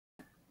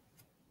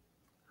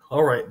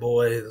All right,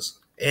 boys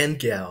and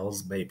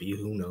gals, maybe,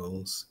 who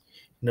knows?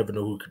 You never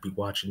know who could be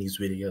watching these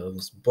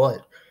videos,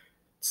 but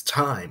it's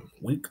time.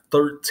 Week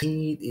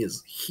 13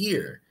 is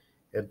here.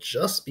 And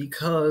just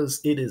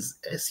because it is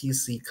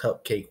SEC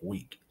Cupcake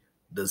week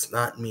does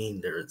not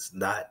mean there is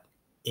not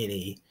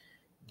any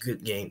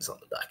good games on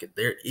the docket.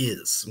 There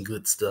is some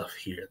good stuff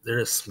here. There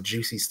is some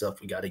juicy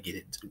stuff we got to get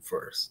into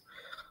first.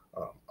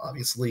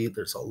 Obviously,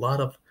 there's a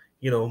lot of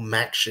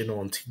matching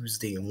on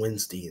Tuesday and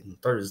Wednesday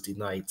and Thursday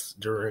nights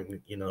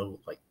during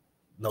like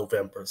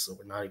November. So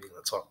we're not even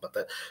going to talk about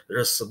that.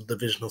 There's some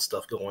divisional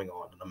stuff going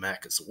on in the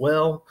MAC as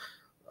well.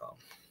 Um,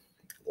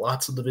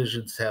 Lots of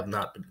divisions have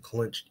not been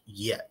clinched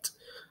yet.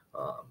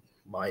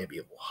 Miami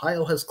of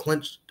Ohio has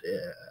clinched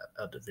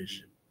a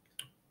division.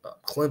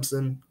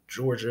 Clemson,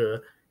 Georgia,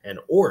 and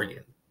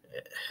Oregon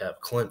have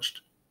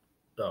clinched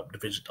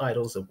division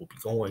titles and will be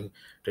going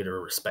to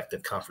their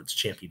respective conference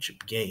championship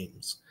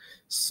games.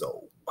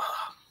 So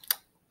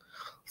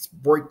let's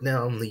break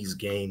down these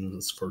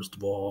games first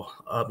of all.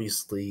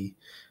 Obviously,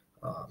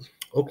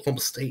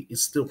 Oklahoma State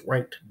is still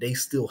ranked. They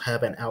still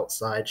have an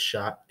outside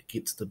shot to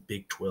get to the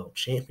Big 12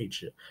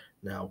 championship.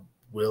 Now,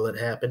 will it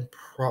happen?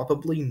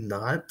 Probably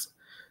not,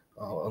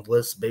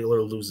 unless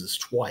Baylor loses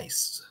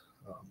twice.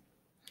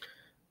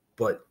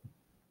 But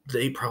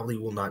they probably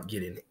will not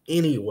get in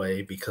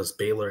anyway because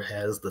Baylor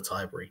has the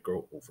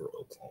tiebreaker over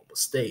Oklahoma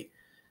State.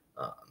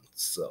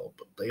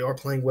 But they are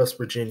playing West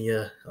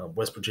Virginia.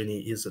 West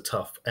Virginia is a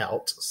tough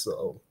out,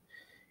 so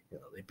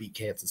they beat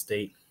Kansas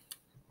State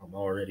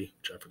already,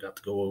 which I forgot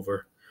to go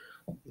over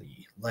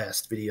the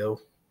last video.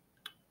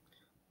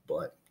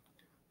 But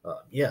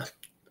yeah,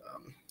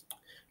 um,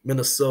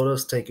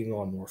 Minnesota's taking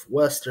on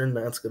Northwestern.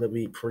 That's going to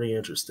be pretty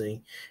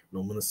interesting.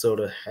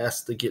 Minnesota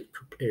has to get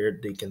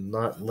prepared. They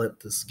cannot let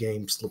this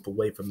game slip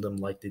away from them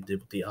like they did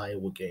with the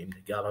Iowa game.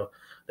 They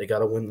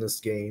gotta win this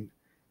game,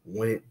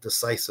 win it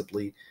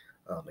decisively.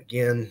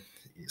 Again,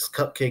 it's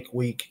Cupcake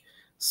week,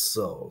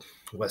 so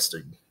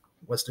Western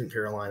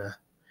Carolina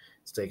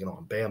is taking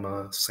on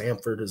Bama.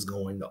 Samford is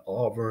going to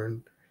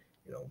Auburn.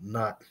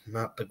 Not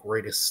the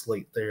greatest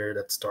slate there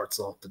that starts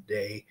off the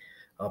day.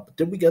 But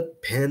then we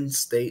got Penn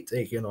State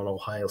taking on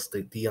Ohio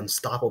State, the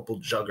unstoppable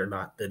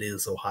juggernaut that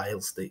is Ohio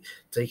State,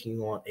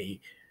 taking on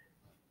a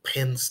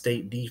Penn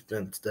State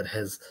defense that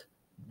has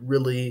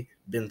really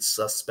been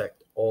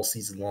suspect all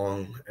season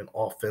long, an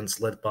offense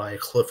led by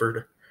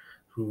Clifford,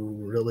 who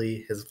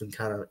really has been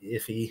kind of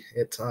iffy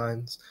at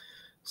times.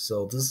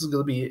 So this is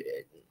going to be,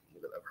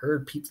 I've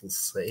heard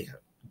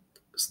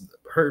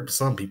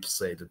some people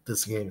say that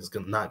this game is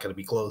not going to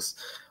be close.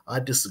 I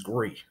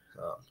disagree.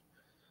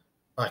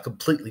 I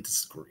completely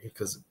disagree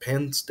because if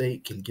Penn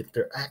State can get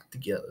their act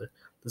together,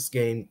 this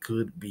game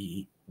could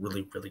be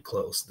really, really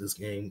close. This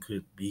game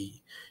could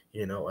be,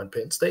 and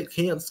Penn State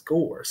can't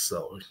score,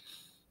 so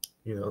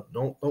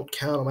don't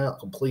count them out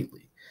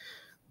completely.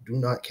 Do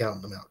not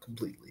count them out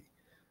completely.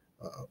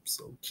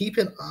 So keep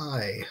an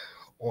eye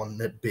on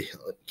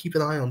keep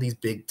an eye on these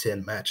Big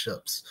Ten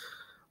matchups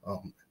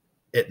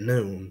at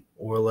noon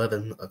or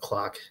 11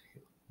 o'clock,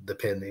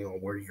 depending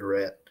on where you're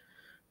at,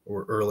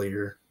 or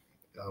earlier.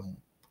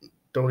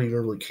 Don't even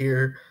really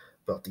care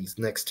about these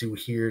next two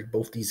here.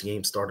 Both these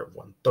games start at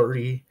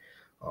 1:30.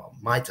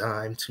 My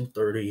time,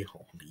 2:30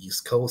 on the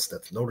East Coast.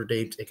 That's Notre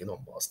Dame taking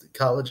on Boston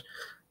College.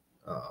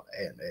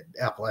 And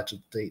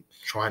Appalachian State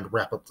trying to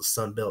wrap up the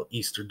Sun Belt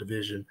Eastern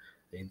Division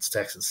against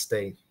Texas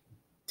State.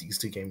 These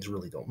two games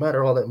really don't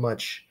matter all that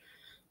much.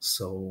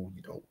 So,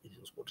 it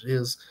is what it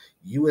is.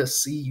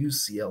 USC,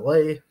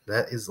 UCLA,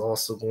 that is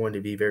also going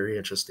to be very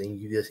interesting.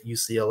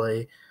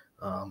 UCLA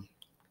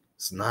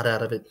is not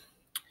out of it.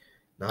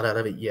 Not out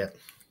of it yet.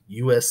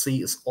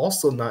 USC is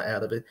also not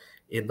out of it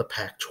in the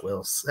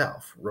Pac-12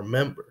 South.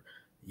 Remember,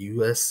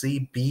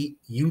 USC beat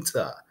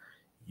Utah.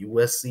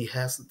 USC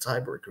has the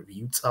tiebreaker. If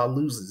Utah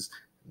loses,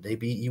 they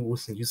beat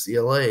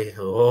UCLA.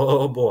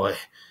 Oh boy,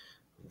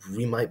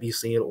 we might be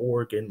seeing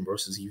Oregon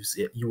versus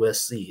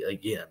USC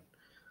again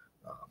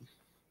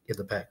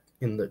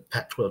in the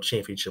Pac-12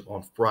 championship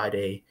on a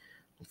Friday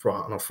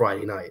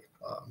night.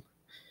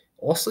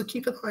 Also,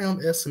 keep an eye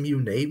on SMU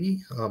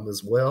Navy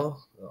as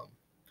well.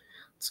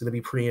 It's going to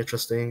be pretty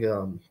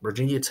interesting.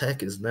 Virginia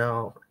Tech is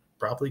now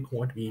probably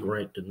going to be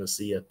ranked in the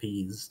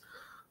CFP's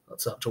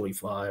top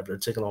 25. They're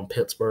taking on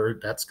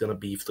Pittsburgh. That's going to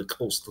be for the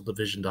Coastal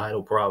Division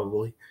title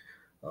probably,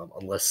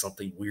 unless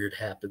something weird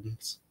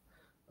happens.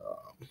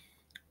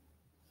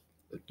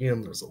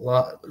 Again, there's a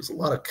lot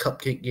of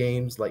cupcake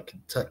games like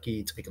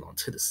Kentucky taking on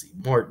Tennessee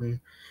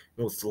Martin.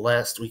 It's the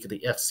last week of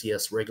the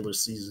FCS regular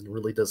season.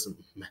 Really doesn't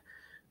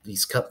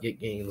these cupcake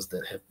games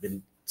that have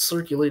been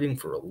circulating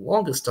for the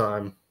longest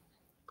time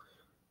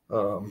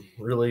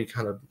really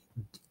kind of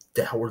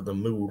dour the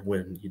mood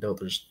when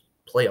there's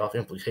playoff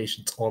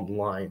implications on the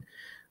line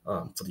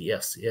for the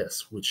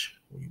FCS, which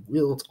we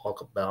will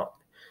talk about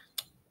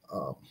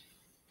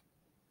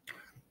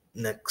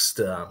next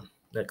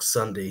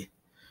Sunday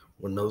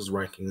when those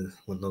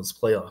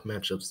playoff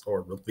matchups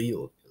are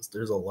revealed. Because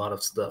there's a lot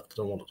of stuff that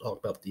I want to talk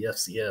about the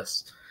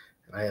FCS,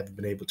 and I haven't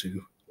been able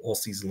to all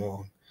season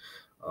long.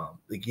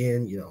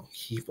 Again,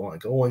 keep on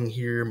going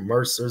here.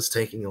 Mercer's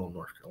taking on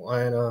North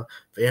Carolina.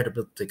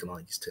 Vanderbilt taking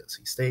on East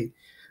Tennessee State.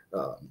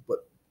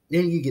 But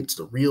then you get to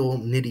the real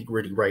nitty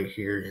gritty right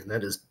here, and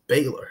that is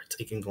Baylor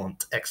taking on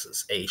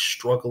Texas, a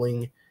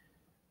struggling,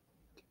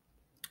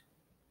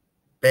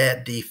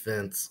 bad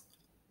defense,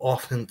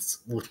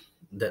 offense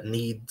that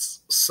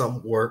needs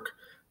some work.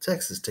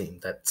 Texas team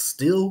that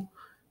still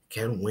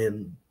can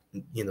win,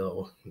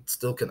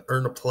 still can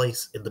earn a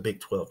place in the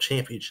Big 12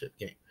 championship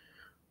game.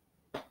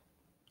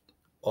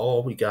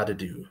 All we got to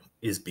do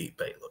is beat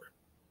Baylor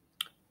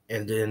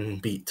and then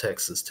beat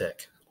Texas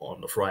Tech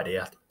on the Friday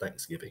after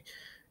Thanksgiving.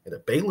 And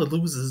if Baylor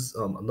loses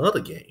another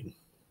game,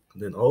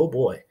 then oh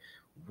boy,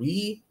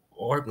 we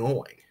are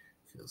going,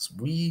 because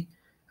we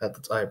have the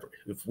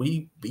tiebreaker. If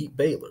we beat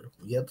Baylor,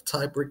 we have the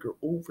tiebreaker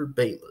over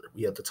Baylor.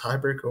 We have the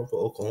tiebreaker over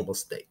Oklahoma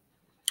State.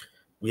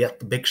 We have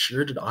to make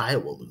sure that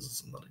Iowa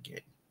loses another game.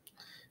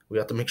 We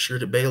have to make sure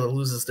that Baylor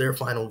loses their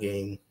final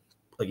game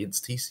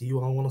against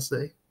TCU, I want to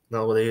say.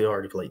 No, they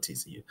already played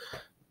TCU.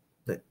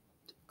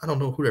 I don't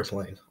know who they're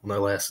playing on their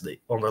last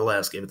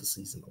game of the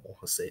season. I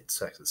want to say it's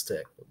Texas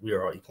Tech, but we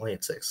are already playing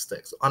Texas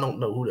Tech, so I don't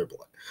know who they're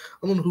playing.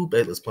 I don't know who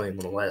Baylor's playing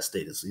on the last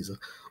day of the season.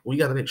 We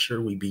got to make sure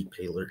we beat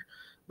Baylor,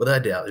 but I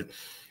doubt it.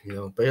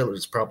 Baylor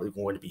is probably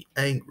going to be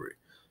angry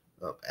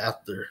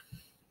after,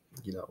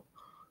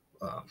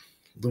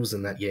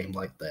 losing that game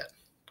like that.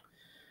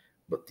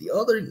 But the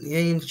other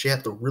games that you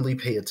have to really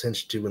pay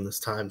attention to in this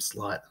time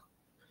slot,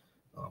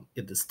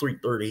 it is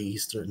 3:30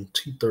 Eastern,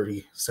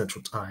 2:30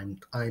 Central Time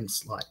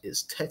slot,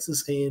 is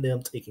Texas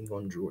A&M taking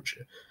on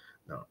Georgia.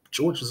 Now,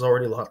 Georgia's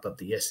already locked up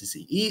the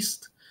SEC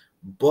East,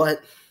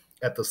 but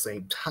at the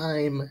same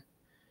time,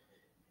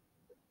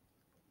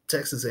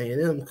 Texas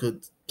A&M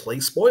could play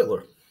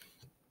spoiler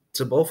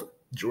to both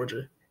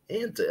Georgia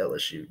and to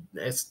LSU.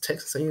 As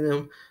Texas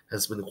A&M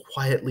has been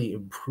quietly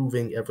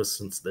improving ever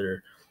since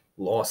their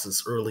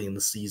losses early in the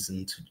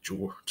season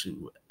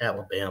to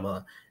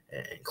Alabama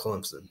and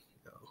Clemson.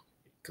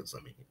 Because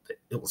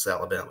it was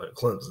Alabama and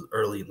Clemson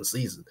early in the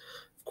season.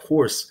 Of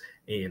course,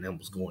 A&M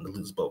was going to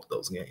lose both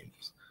those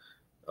games,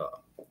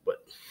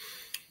 but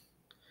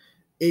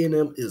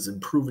A&M is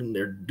improving.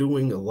 They're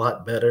doing a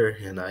lot better,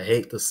 and I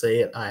hate to say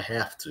it, I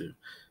have to.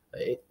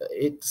 I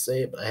hate to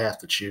say it, but I have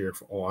to cheer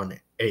on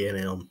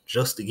A&M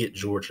just to get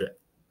Georgia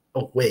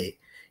away,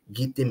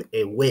 get them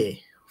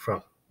away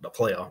from the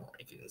playoff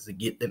rankings, to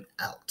get them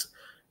out,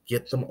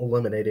 get them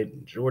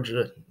eliminated.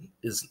 Georgia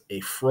is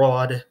a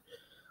fraud.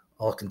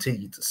 I'll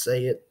continue to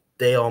say it.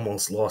 They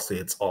almost lost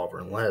against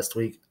Auburn last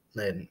week,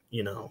 and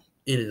it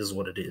is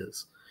what it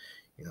is.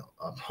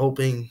 I'm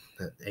hoping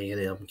that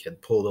A&M can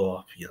pull it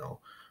off.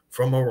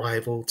 From a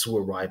rival to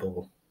a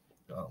rival,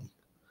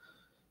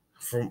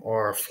 from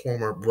our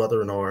former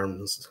brother in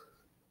arms.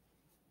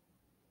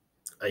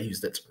 I use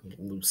that term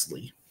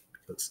loosely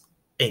because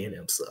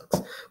A&M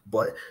sucks,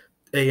 but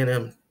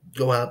A&M,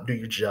 go out, do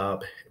your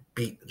job,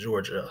 beat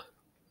Georgia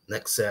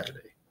next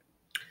Saturday.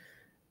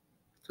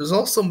 There's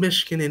also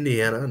Michigan,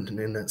 Indiana, and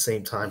in that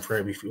same time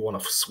frame, if you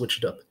want to switch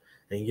it up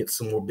and get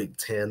some more Big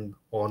Ten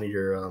on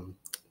your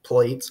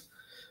plate,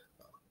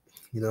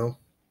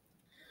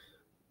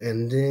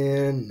 And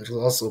then there's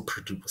also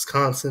Purdue,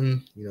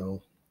 Wisconsin, and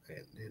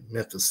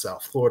Memphis,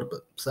 South Florida,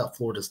 but South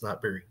Florida's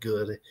not very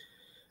good.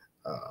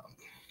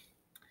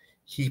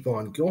 Keep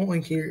on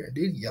going here, and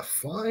then you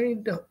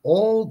find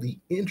all the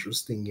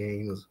interesting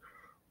games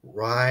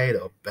right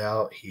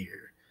about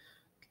here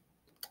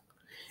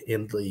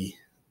in the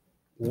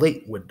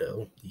late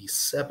window, the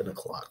 7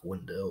 o'clock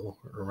window,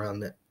 around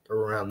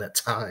that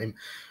time.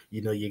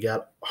 You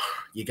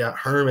got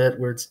Herm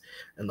Edwards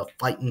and the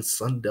Fighting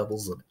Sun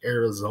Devils of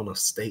Arizona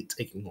State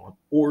taking on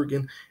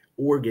Oregon.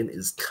 Oregon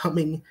is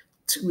coming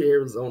to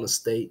Arizona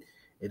State,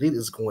 and it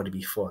is going to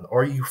be fun.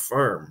 Are you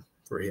firm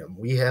for him?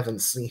 We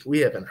haven't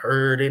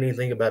heard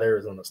anything about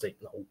Arizona State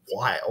in a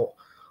while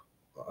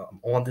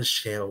on this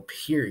channel,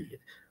 period.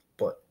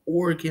 But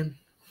Oregon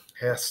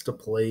has to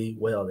play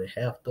well. They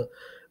have to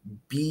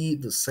be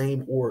the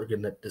same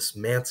Oregon that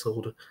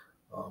dismantled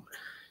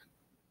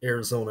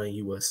Arizona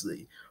and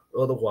USC.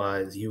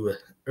 Otherwise,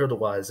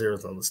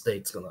 Arizona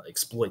State's gonna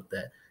exploit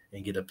that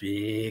and get a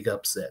big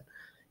upset.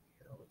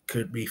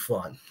 Could be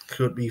fun.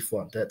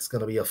 That's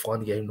gonna be a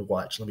fun game to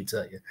watch. Let me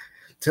tell you.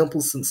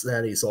 Temple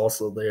Cincinnati is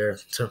also there.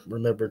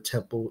 Remember,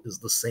 Temple is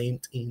the same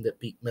team that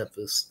beat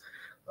Memphis.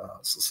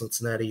 So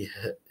Cincinnati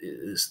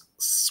is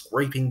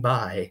scraping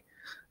by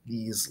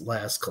these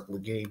last couple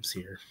of games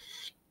here.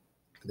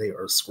 They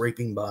are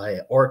scraping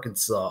by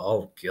Arkansas.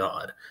 Oh,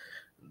 God.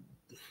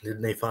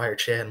 Didn't they fire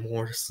Chad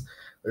Morris?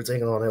 They're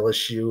taking on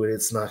LSU, and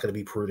it's not going to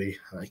be pretty.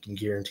 I can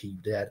guarantee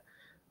you that.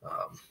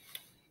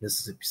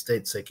 Mississippi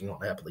State's taking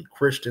on Appalachian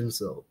Christian,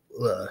 so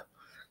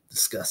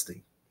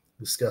disgusting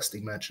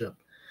matchup.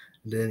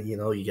 And then,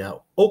 you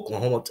got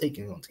Oklahoma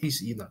taking on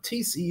TCU. Now,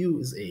 TCU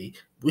is a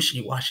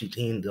wishy-washy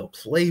team. They'll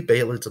play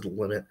Baylor to the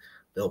limit.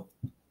 They'll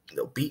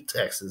beat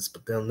Texas,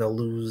 but then they'll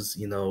lose,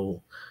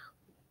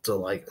 to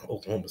like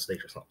Oklahoma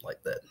State or something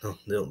like that.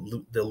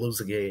 They'll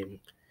lose a game.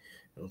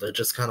 They're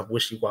just kind of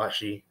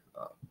wishy-washy.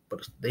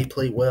 But they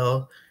play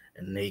well,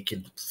 and they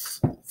can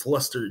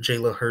fluster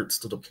Jalen Hurts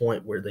to the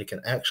point where they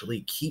can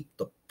actually keep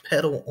the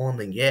pedal on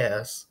the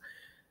gas,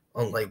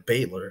 unlike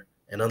Baylor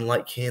and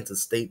unlike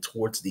Kansas State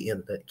towards the end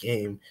of that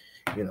game.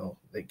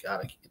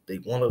 They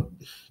want to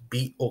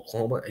beat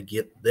Oklahoma and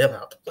get them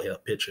out to play a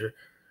pitcher.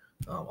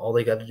 All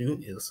they got to do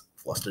is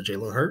fluster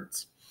Jalen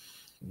Hurts,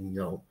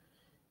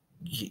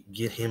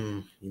 get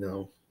him,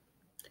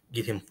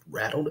 get him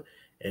rattled.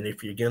 And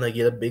if you're gonna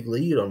get a big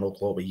lead on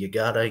Oklahoma, you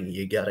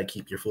gotta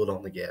keep your foot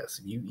on the gas.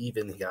 If you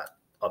even got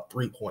a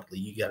 3-point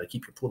lead, you gotta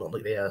keep your foot on the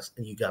gas,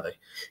 and you gotta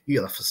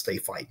stay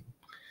fighting.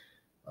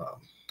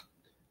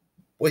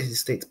 Boise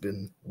State's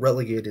been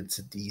relegated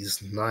to these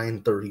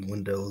 9:30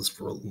 windows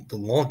for the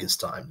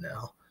longest time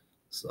now,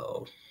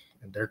 so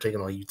and they're taking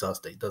on Utah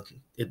State.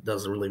 It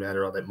doesn't really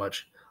matter all that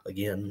much.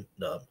 Again,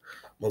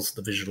 most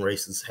division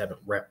races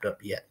haven't wrapped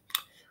up yet,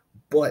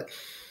 but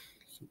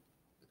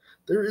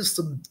there is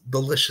some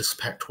delicious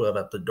Pac-12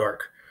 after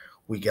dark.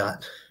 We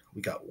got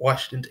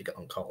Washington taking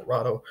on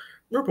Colorado.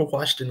 Remember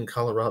Washington and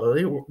Colorado?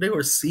 They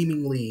were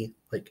seemingly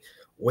like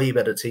way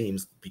better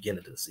teams at the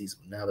beginning of the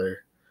season. Now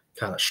they're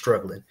kind of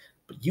struggling.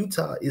 But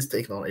Utah is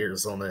taking on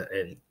Arizona,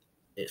 and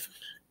if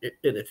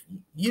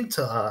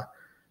Utah,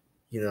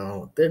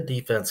 their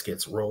defense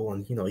gets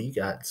rolling, you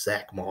got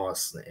Zach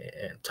Moss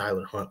and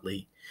Tyler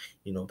Huntley,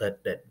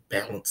 that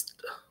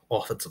balanced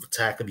offensive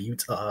attack of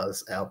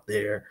Utah's out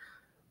there.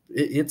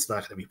 It's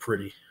not going to be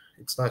pretty.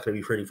 It's not going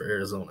to be pretty for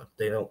Arizona if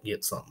they don't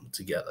get something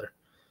together.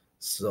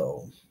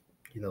 So,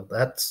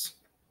 that's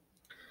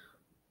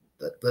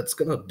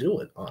going to do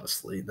it,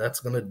 honestly. That's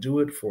going to do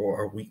it for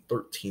our Week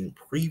 13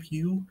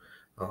 preview.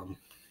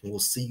 We'll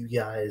see you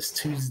guys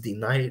Tuesday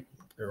night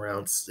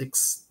around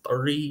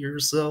 6:30 or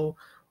so.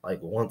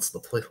 Once the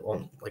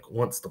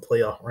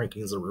playoff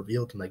rankings are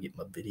revealed and I get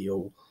my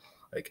video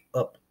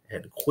up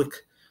and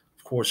quick.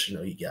 Of course,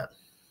 you got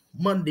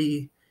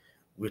Monday,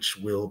 which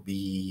will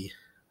be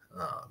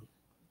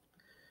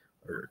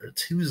or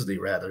Tuesday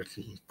rather,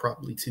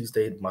 probably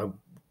Tuesday. My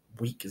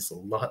week is a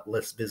lot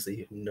less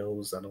busy. Who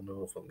knows? I don't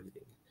know if I'm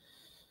getting.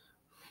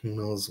 Who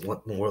knows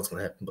what in the world's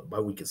going to happen? But my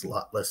week is a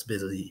lot less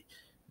busy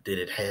than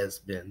it has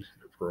been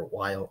for a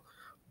while.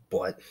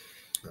 But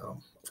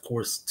of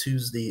course,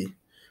 Tuesday,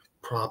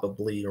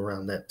 probably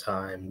around that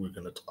time, we're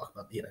going to talk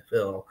about the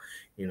NFL.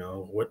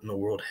 What in the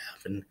world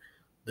happened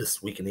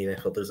this week in the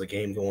NFL? There's a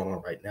game going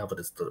on right now, but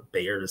it's the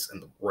Bears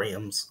and the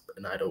Rams,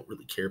 and I don't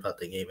really care about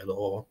the game at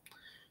all.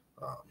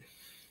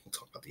 We'll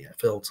talk about the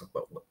NFL, we'll talk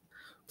about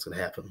what's going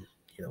to happen,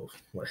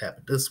 what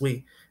happened this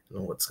week,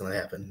 and what's going to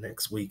happen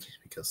next week,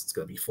 because it's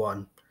going to be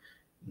fun.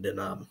 And then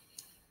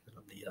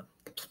the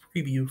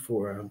preview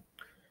for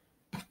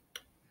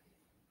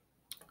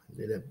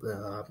the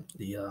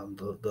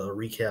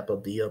recap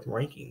of the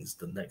rankings,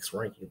 the next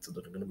rankings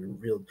that are going to be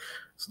revealed.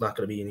 It's not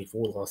going to be any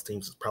 4-loss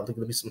teams. It's probably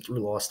going to be some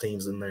 3-loss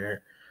teams in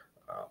there.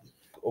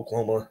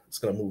 Oklahoma is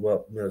going to move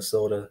up.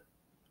 Minnesota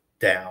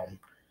down.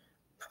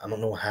 I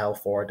don't know how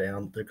far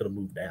down. They're going to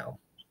move down.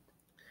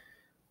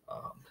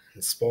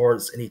 As far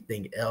as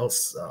anything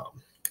else,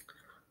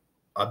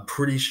 I'm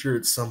pretty sure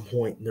at some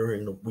point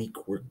during the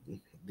week where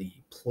the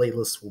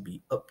playlist will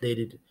be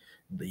updated.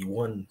 The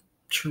one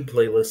true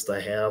playlist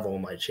I have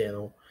on my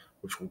channel,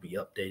 which will be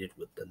updated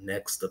with the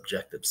next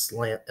Objective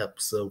Slant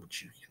episode,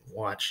 which you can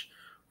watch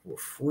for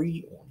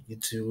free on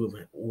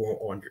YouTube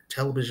or on your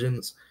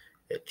televisions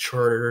at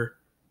Charter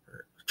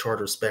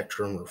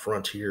Spectrum or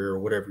Frontier or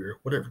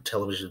whatever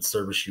television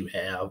service you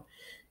have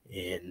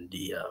in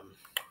the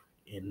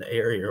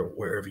area or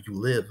wherever you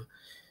live,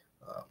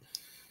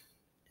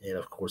 and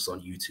of course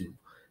on YouTube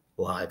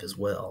live as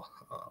well.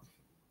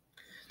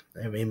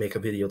 I may make a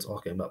video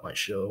talking about my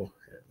show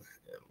and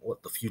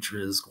what the future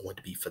is going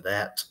to be for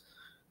that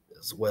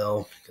as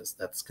well, because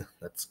that's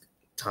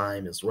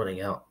time is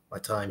running out. My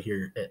time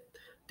here at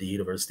the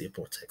University of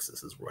North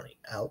Texas is running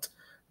out,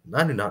 and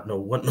I do not know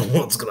what in the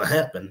world's going to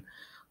happen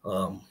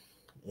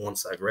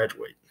once I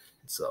graduate.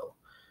 So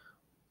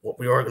what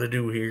we are going to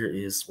do here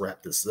is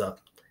wrap this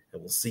up,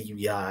 and we'll see you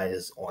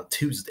guys on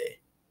Tuesday.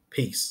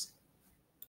 Peace.